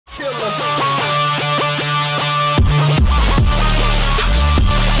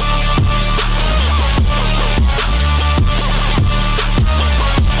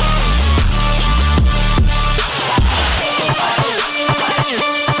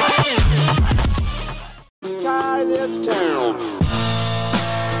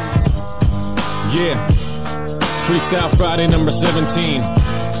Freestyle Friday number 17.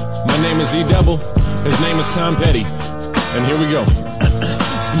 My name is E-Double, his name is Tom Petty, and here we go.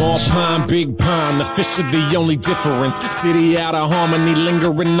 Small pond, big pond, the fish are the only difference. City out of harmony,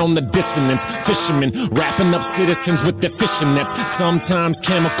 lingering on the dissonance. Fishermen wrapping up citizens with their fishing nets. Sometimes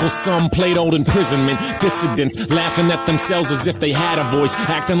chemical, some played old imprisonment. Dissidents laughing at themselves as if they had a voice,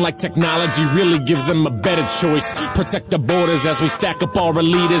 acting like technology really gives them a better choice. Protect the borders as we stack up our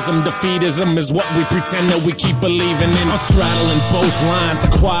elitism. Defeatism is what we pretend that we keep believing in. I'm straddling both lines,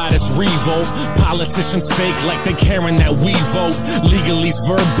 the quietest revolt. Politicians fake like they caring that we vote. Legalese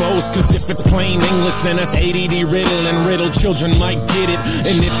verbose, cause if it's plain English, then that's ADD riddle, and riddle children might get it.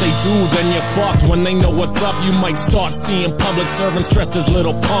 And if they do, then you're fucked. When they know what's up, you might start seeing public servants dressed as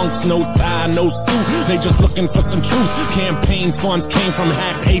little punks. No tie, no suit, they just looking for some truth. Campaign funds came from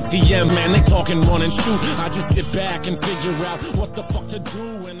hacked ATM, man, they talking run and shoot. I just sit back and figure out what the fuck to do,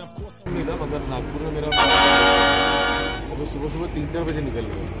 and of course अगर नागपुर में मेरा सुबह 3-4 बजे निकल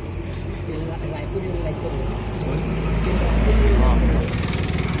गया।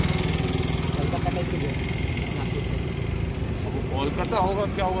 कोलकाता होगा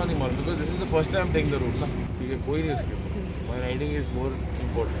क्या होगा नहीं मालूम, because this is the first time taking the root ना। ठीक है, कोई नहीं उसके ऊपर। My riding is more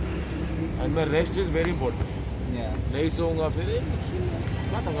important and my rest is very important. नहीं सोऊंगा फिर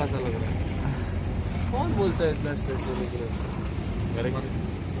क्या थका सा लग रहा है। कौन बोलता है इतना स्ट्रेस लेने के लिए? Correct,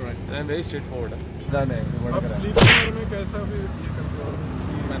 I am very straight forward. जाना है अब स्लीपर में कैसा फिर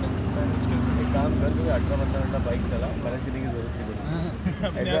मैंने एक काम कर दूँगा, 18-15 घंटा बाइक चला, बैलेंस करने की जरूरत नहीं पड़ेगी।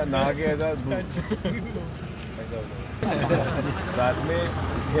 ऐसा नहा के ऐसा रात में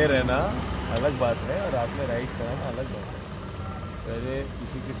उठे रहना अलग बात है, और रात में राइड चलाना अलग बात है। पहले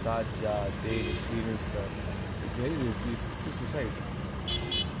किसी के साथ जा, देख, एक्सपीरियंस कर। It's very risky, it's suicide.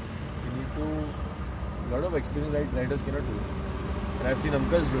 You need to lot of experience Riders cannot do. I have seen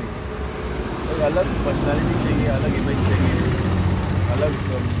uncles doing. एक अलग पर्सनालिटी चाहिए, अलग इमेज चाहिए, अलग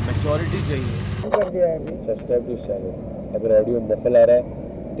मैच्योरिटी चाहिए। Subscribe to channel. अगर ऑडियो मफल आ रहा है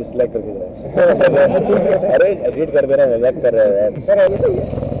डिसलाइक करके जाए। अरे एडिट कर दे रहा है, मजाक कर रहा है यार। सर आगे चाहिए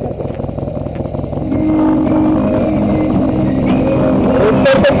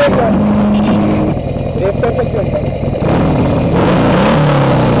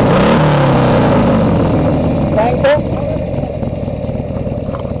thank you.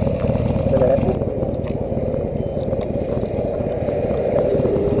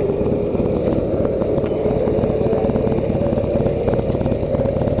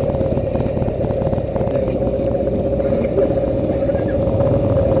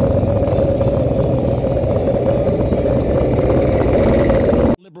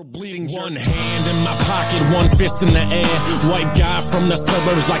 One hand in my pocket, one fist in the air. White guy from the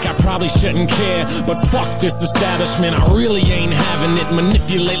suburbs like I probably shouldn't care. But fuck this establishment, I really ain't having it.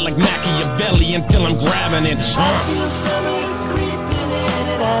 Manipulate like Machiavelli until I'm grabbing it. I feel something creeping in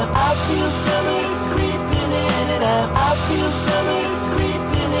it up. I feel something creeping in it up. I feel something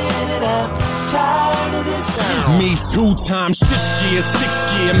creeping in it up. Tired of this time. Me 2 times, shift gear, 6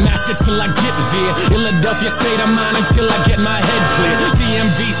 gear, mash it till I get there. Philadelphia state of mind until I get my head clear.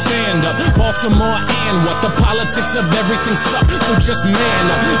 DMV stand up, Baltimore and what? The politics of everything suck, so just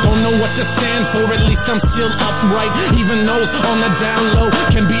man up. Don't know what to stand for, at least I'm still upright. Even those on the down low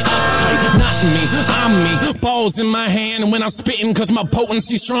can be uptight. Not me, I'm me, balls in my hand when I'm spitting, cause my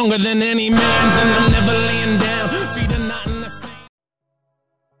potency's stronger than any man's. And I'm never laying down